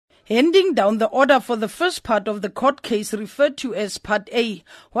Handing down the order for the first part of the court case referred to as Part A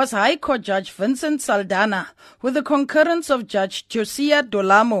was High Court Judge Vincent Saldanha, with the concurrence of Judge Josiah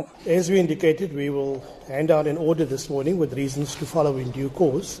Dolamo. As we indicated, we will hand out an order this morning with reasons to follow in due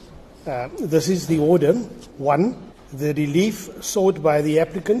course. This is the order. 1. The relief sought by the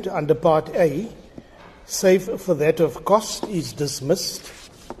applicant under Part A, save for that of cost, is dismissed.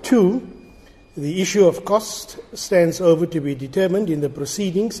 2. The issue of cost stands over to be determined in the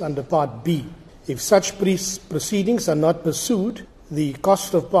proceedings under Part B. If such proceedings are not pursued, the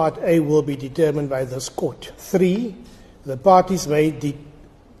cost of Part A will be determined by this court. 3. The parties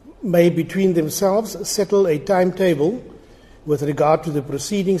may between themselves settle a timetable with regard to the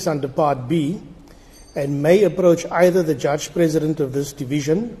proceedings under Part B and may approach either the Judge President of this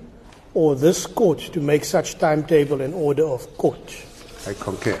division or this court to make such timetable an order of court. I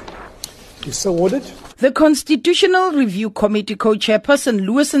concur. Is so ordered. The Constitutional Review Committee co-chairperson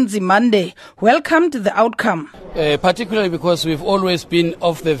Louis Nzimande welcomed the outcome. Particularly because we've always been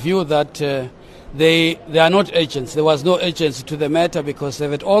of the view that they are not agents. There was no agency to the matter because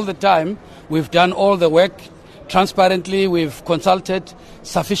they've had all the time. We've done all the work transparently. We've consulted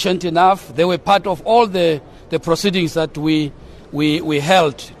sufficient enough. They were part of all the proceedings that we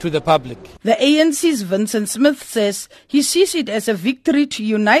held to the public. The ANC's Vincent Smith says he sees it as a victory to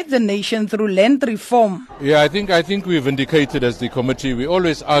unite the nation through land reform. Yeah, I think we've indicated as the committee, we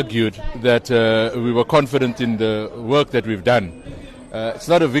always argued that we were confident in the work that we've done. It's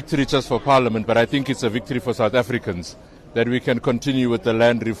not a victory just for Parliament, but I think it's a victory for South Africans that we can continue with the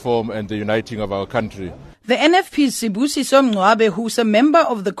land reform and the uniting of our country. The NFP's Sibusiso Mncwabe, who's a member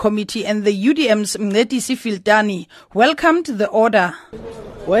of the committee, and the UDM's Mncedisi Filtani welcomed the order.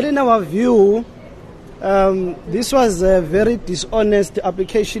 Well, in our view, this was a very dishonest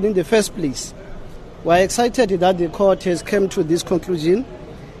application in the first place. We're excited that the court has come to this conclusion.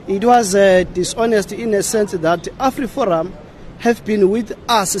 It was dishonest in a sense that Afriforum have been with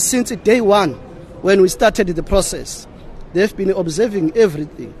us since day one when we started the process. They've been observing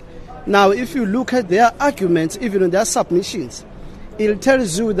everything. Now, if you look at their arguments, even in their submissions, it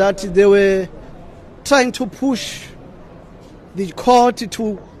tells you that they were trying to push the court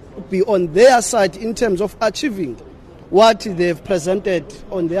to be on their side in terms of achieving what they've presented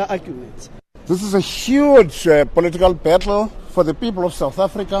on their arguments. This is a huge political battle for the people of South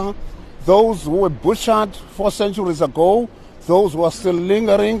Africa, those who were butchered 4 centuries ago, those who are still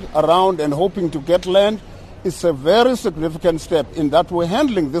lingering around and hoping to get land. It's a very significant step in that we're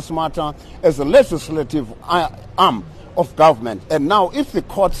handling this matter as a legislative arm of government. And now if the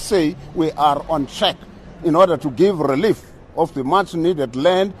courts say we are on track in order to give relief of the much needed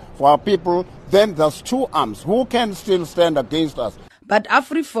land for our people, then there's two arms. Who can still stand against us? But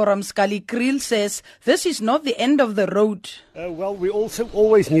Afriforum's Kali Kriel says this is not the end of the road. Well, we also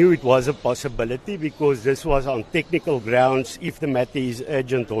always knew it was a possibility because this was on technical grounds if the matter is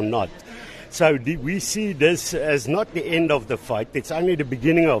urgent or not. So we see this as not the end of the fight. It's only the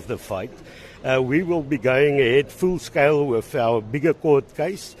beginning of the fight. We will be going ahead full scale with our bigger court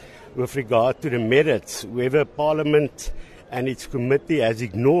case with regard to the merits, whether Parliament and its committee has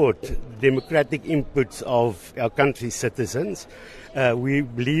ignored democratic inputs of our country's citizens. We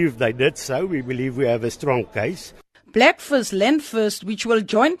believe they did so. We believe we have a strong case. Black First Land First, which will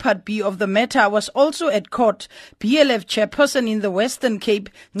join Part B of the matter, was also at court. PLF chairperson in the Western Cape,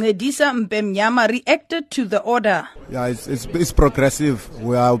 Ncedisa Mpemnyama, reacted to the order. Yeah, it's progressive.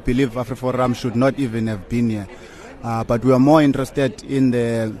 I believe Afriforum should not even have been here. But we are more interested in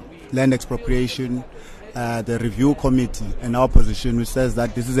the land expropriation, the review committee, and our position, which says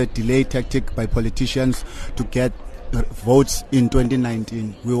that this is a delay tactic by politicians to get votes in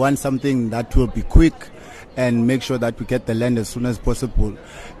 2019. We want something that will be quick and make sure that we get the land as soon as possible.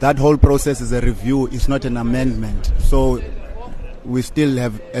 That whole process is a review, it's not an amendment. So we still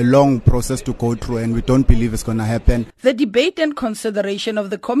have a long process to go through and we don't believe it's going to happen. The debate and consideration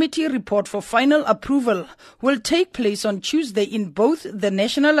of the committee report for final approval will take place on Tuesday in both the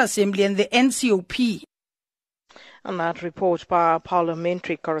National Assembly and the NCOP. And that report by our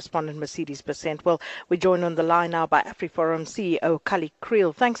parliamentary correspondent Mercedes Bessent. Well, we're joined on the line now by Afriforum CEO Kali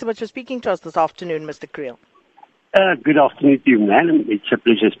Kriel. Thanks so much for speaking to us this afternoon, Mr. Kriel. Good afternoon to you, madam. It's a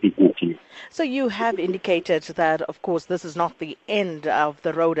pleasure speaking to you. So you have indicated that, of course, this is not the end of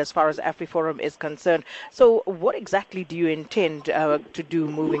the road as far as Afriforum is concerned. So what exactly do you intend to do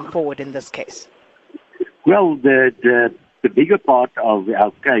moving forward in this case? Well, the bigger part of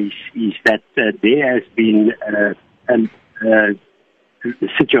our case is that there has been a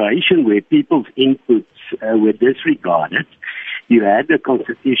situation where people's inputs were disregarded. You had the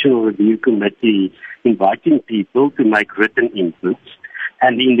Constitutional Review Committee inviting people to make written inputs,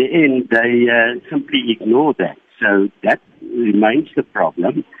 And in the end, they simply ignore that. So that remains the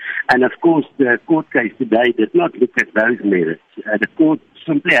problem. And of course, the court case today did not look at those merits. The court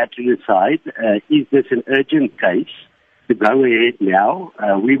simply had to decide, is this an urgent case to go ahead now?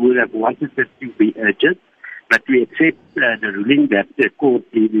 We would have wanted it to be urgent, but we accept the ruling that the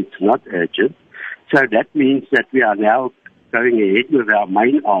court did it's not urgent. So that means that we are now going ahead with our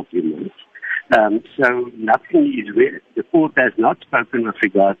main arguments. So nothing is the court has not spoken with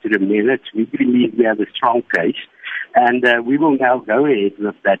regard to the merits. We believe we have a strong case, and we will now go ahead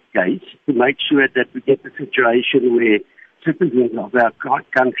with that case to make sure that we get a situation where citizens of our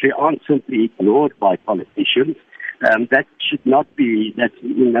country aren't simply ignored by politicians. That should not be, that's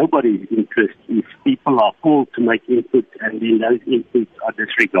in nobody's interest if people are called to make input and then those inputs are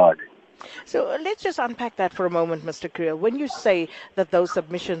disregarded. So let's just unpack that for a moment, Mr. Creel. When you say that those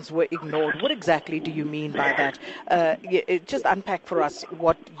submissions were ignored, what exactly do you mean by that? Just unpack for us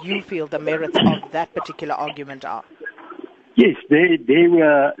what you feel the merits of that particular argument are. Yes, there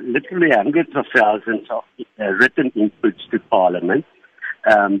were literally hundreds of thousands of written inputs to Parliament.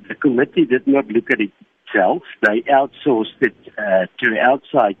 The committee did not look at it itself. They outsourced it to an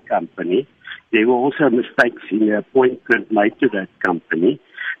outside company. There were also mistakes in the appointment made to that company.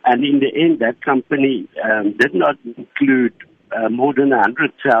 And in the end, that company did not include more than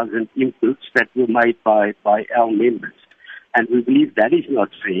 100,000 inputs that were made by our members. And we believe that is not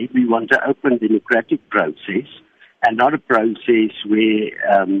fair. We want an open democratic process and not a process where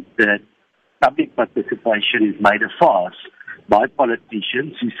the public participation is made a farce by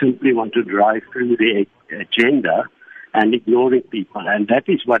politicians who simply want to drive through their agenda and ignoring people. And that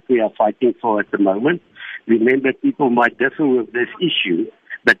is what we are fighting for at the moment. Remember, people might differ with this issue,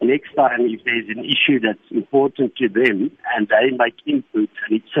 but next time, if there's an issue that's important to them and they make inputs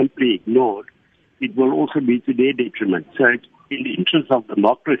and it's simply ignored, it will also be to their detriment. So it's in the interest of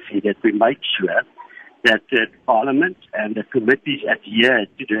democracy that we make sure that Parliament and the committees adhere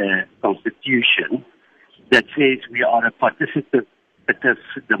to the Constitution that says we are a participative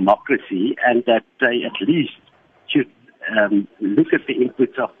democracy and that they at least should look at the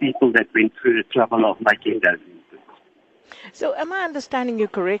inputs of people that went through the trouble of making those inputs. So am I understanding you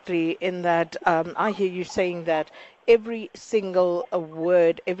correctly in that I hear you saying that every single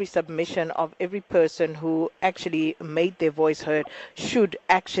word, every submission of every person who actually made their voice heard should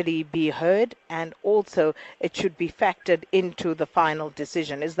actually be heard, and also it should be factored into the final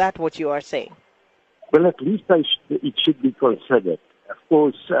decision? Is that what you are saying? Well, at least it should be considered. Of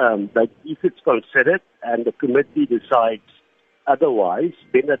course, but if it's considered and the committee decides otherwise,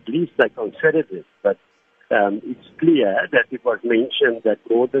 then at least they considered it. But it's clear that it was mentioned that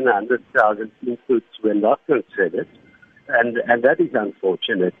more than 100,000 inputs were not considered, and that is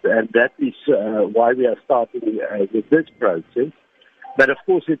unfortunate, and that is why we are starting with this process. But of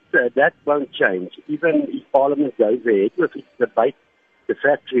course, that won't change. Even if Parliament goes ahead with its debate, the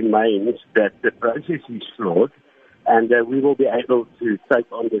fact remains that the process is flawed, and we will be able to take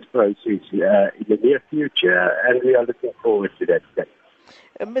on this process in the near future, and we are looking forward to that day.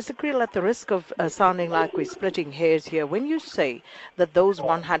 Mr. Creel, at the risk of sounding like we're splitting hairs here, when you say that those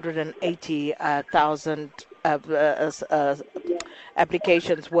 180,000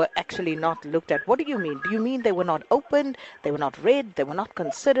 applications were actually not looked at, what do you mean? Do you mean they were not opened, they were not read, they were not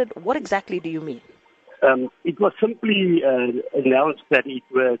considered? What exactly do you mean? It was simply announced that it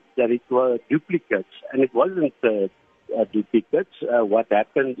were duplicates, and it wasn't duplicates. What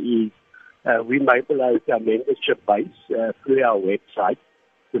happened is we mobilized our membership base through our website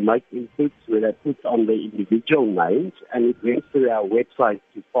to make inputs where they put on the individual names, and it went through our website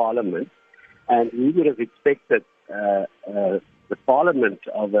to Parliament. And we would have expected the Parliament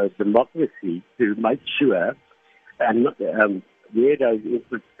of a democracy to make sure and where those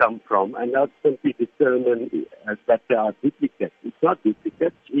inputs come from, and not simply determine that they are duplicates. It's not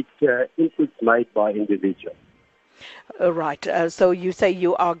duplicates, it's inputs made by individuals. Right. So you say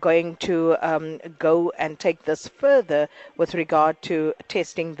you are going to go and take this further with regard to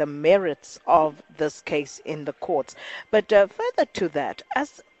testing the merits of this case in the courts. But further to that,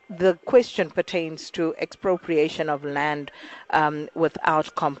 as the question pertains to expropriation of land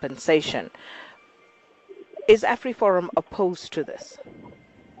without compensation, is Afriforum opposed to this?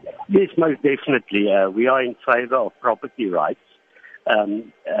 Yes, most definitely. We are in favor of property rights.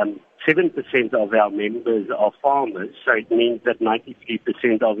 7% of our members are farmers, so it means that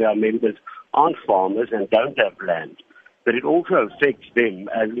 93% of our members aren't farmers and don't have land. But it also affects them,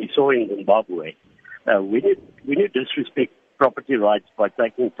 as we saw in Zimbabwe. When you disrespect property rights by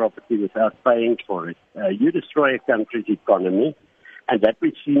taking property without paying for it, you destroy a country's economy, and that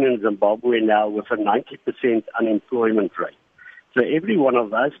we've seen in Zimbabwe now with a 90% unemployment rate. So every one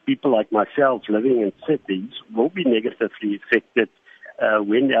of us, people like myself living in cities, will be negatively affected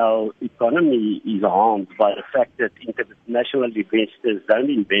when our economy is harmed by the fact that international investors don't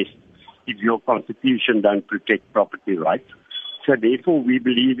invest if your constitution don't protect property rights. So therefore, we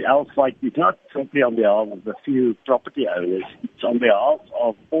believe our fight is not simply on behalf of a few property owners. It's on behalf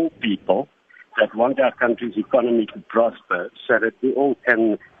of all people that want our country's economy to prosper so that we all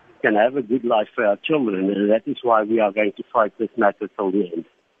can have a good life for our children. And that is why we are going to fight this matter till the end.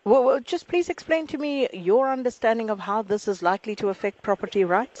 Well, just please explain to me your understanding of how this is likely to affect property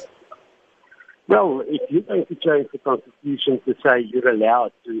rights. Well, if you're going to change the Constitution to say you're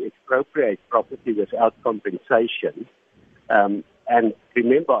allowed to expropriate property without compensation, and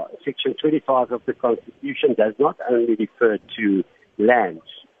remember, Section 25 of the Constitution does not only refer to lands.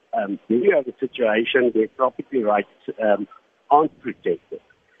 You have a situation where property rights aren't protected.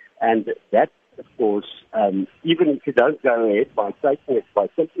 And that, of course, even if you don't go ahead by taking it, by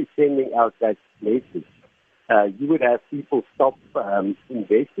simply sending out that message, you would have people stop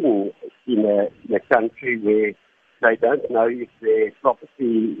investing in a country where they don't know if their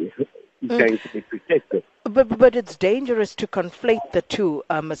property is going to be protected. But it's dangerous to conflate the two,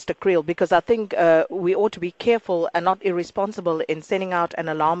 Mr. Creel, because I think we ought to be careful and not irresponsible in sending out an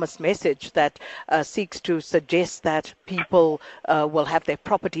alarmist message that seeks to suggest that people will have their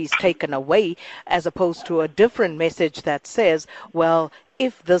properties taken away, as opposed to a different message that says, well,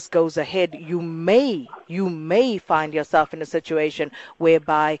 if this goes ahead, you may find yourself in a situation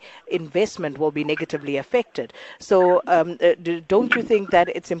whereby investment will be negatively affected. So don't you think that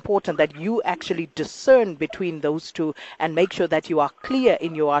it's important that you actually discern between those two and make sure that you are clear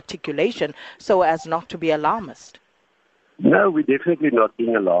in your articulation so as not to be alarmist? No, we're definitely not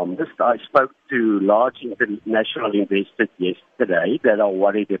being alarmist. I spoke to large international investors yesterday that are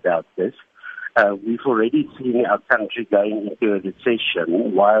worried about this. We've already seen our country going into a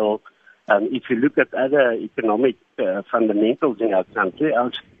recession, while if you look at other economic fundamentals in our country,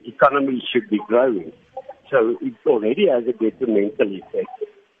 our economy should be growing. So it already has a detrimental effect.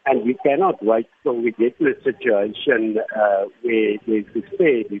 And we cannot wait till we get to a situation where there's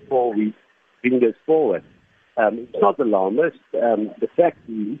despair before we bring this forward. It's not alarmist. The fact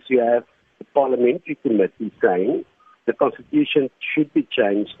is you have the parliamentary committee saying the Constitution should be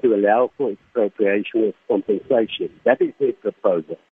changed to allow for expropriation of compensation. That is their proposal.